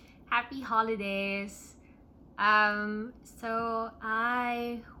Happy holidays. So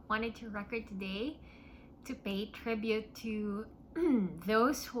I wanted to record today to pay tribute to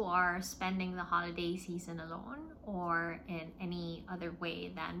those who are spending the holiday season alone or in any other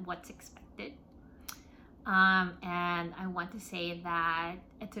way than what's expected. And I want to say that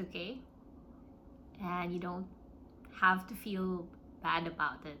it's okay and you don't have to feel bad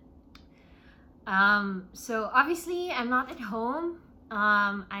about it. So obviously I'm not at home.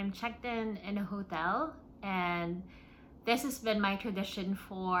 I'm checked in a hotel, and this has been my tradition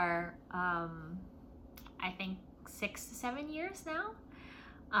for I think 6 to 7 years now.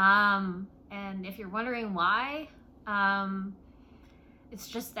 And if you're wondering why, it's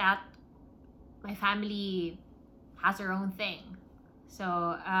just that my family has their own thing. So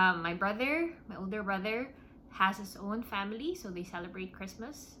my older brother, has his own family, so they celebrate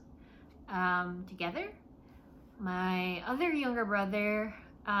Christmas together. My other younger brother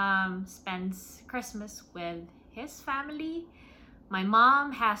spends Christmas with his family. My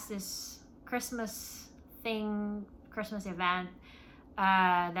mom has this Christmas event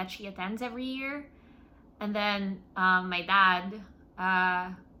that she attends every year. And then my dad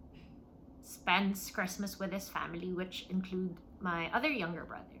spends Christmas with his family, which include my other younger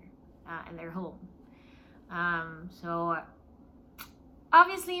brother and their home. So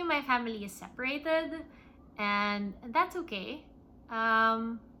obviously my family is separated, and that's okay.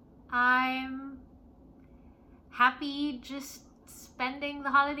 I'm happy just spending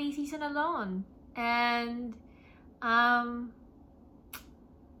the holiday season alone. And I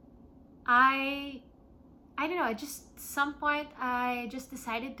don't know, I just some point I just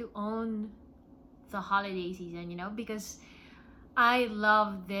decided to own the holiday season, because I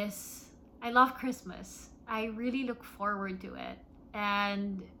love Christmas. I really look forward to it,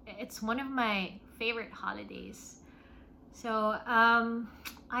 and it's one of my favorite holidays. So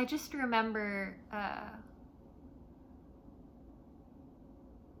I just remember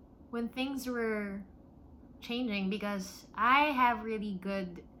when things were changing, because I have really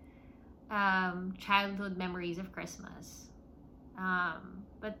good childhood memories of Christmas.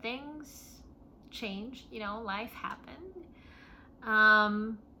 But things changed, life happened.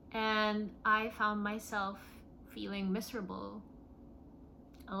 And I found myself feeling miserable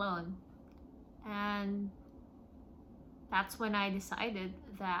alone. And that's when I decided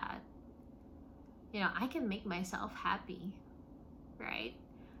that, I can make myself happy, right?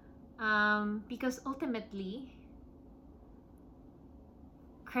 Because ultimately,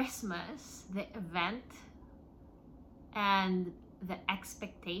 Christmas, the event, and the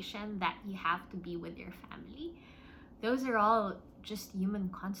expectation that you have to be with your family, those are all just human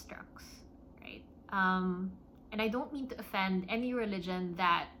constructs, right? And I don't mean to offend any religion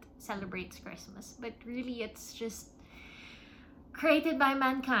that celebrates Christmas, but really it's just created by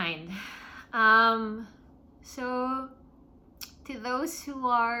mankind. So to those who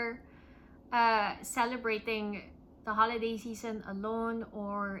are celebrating the holiday season alone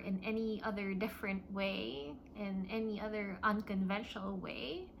or in any other different way, in any other unconventional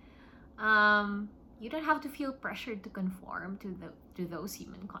way, you don't have to feel pressured to conform to those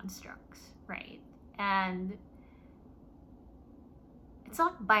human constructs, right? And it's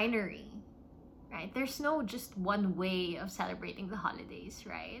not binary, right? There's no just one way of celebrating the holidays,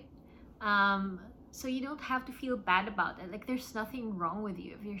 right? So you don't have to feel bad about it. Like, there's nothing wrong with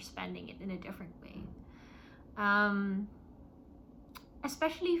you if you're spending it in a different way.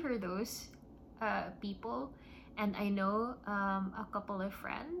 Especially for those people, and I know a couple of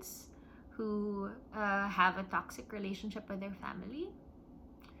friends who have a toxic relationship with their family.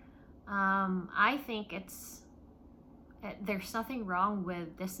 I think there's nothing wrong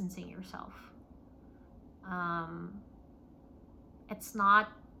with distancing yourself. It's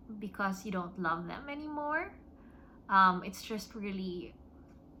not because you don't love them anymore. It's just really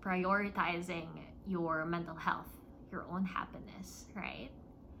prioritizing your mental health, your own happiness, right?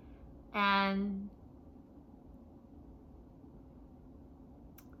 And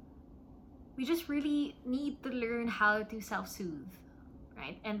we just really need to learn how to self-soothe,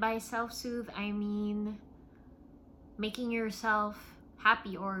 right? And by self-soothe, I mean making yourself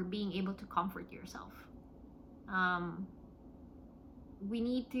happy or being able to comfort yourself. We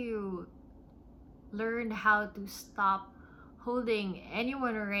need to learn how to stop holding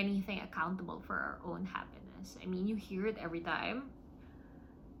anyone or anything accountable for our own happiness. I mean, you hear it every time.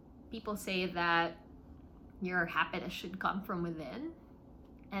 People say that your happiness should come from within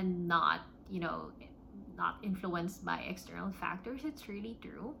and not influenced by external factors. It's really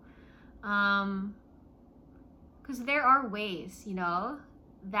true. Because there are ways,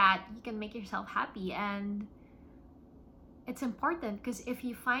 that you can make yourself happy, and it's important because if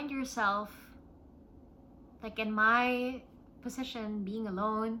you find yourself, like in my position, being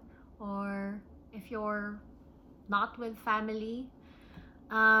alone, or if you're not with family,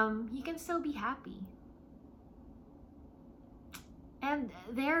 you can still be happy. And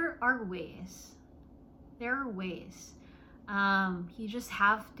there are ways. There are ways. You just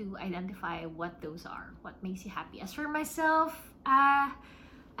have to identify what those are, what makes you happy. As for myself, I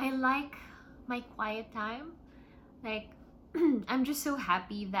like my quiet time. Like, I'm just so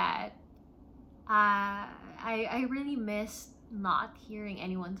happy that I really miss not hearing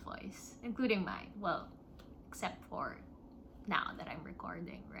anyone's voice, including mine. Well, except for now that I'm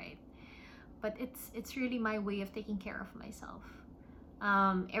recording, right? But it's really my way of taking care of myself.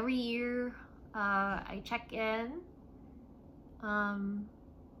 Every year, I check in.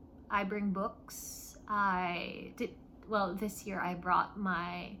 I bring books. This year I brought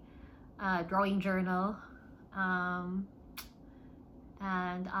my drawing journal.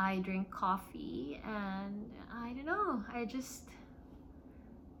 And I drink coffee, and I don't know, I just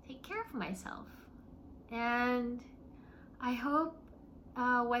take care of myself. And I hope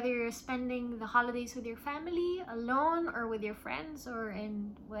whether you're spending the holidays with your family, alone, or with your friends, or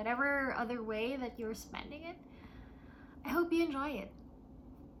in whatever other way that you're spending it, I hope you enjoy it.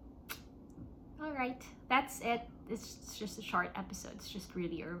 All right, that's it. It's just a short episode. It's just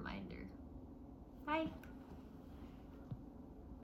really a reminder. Bye.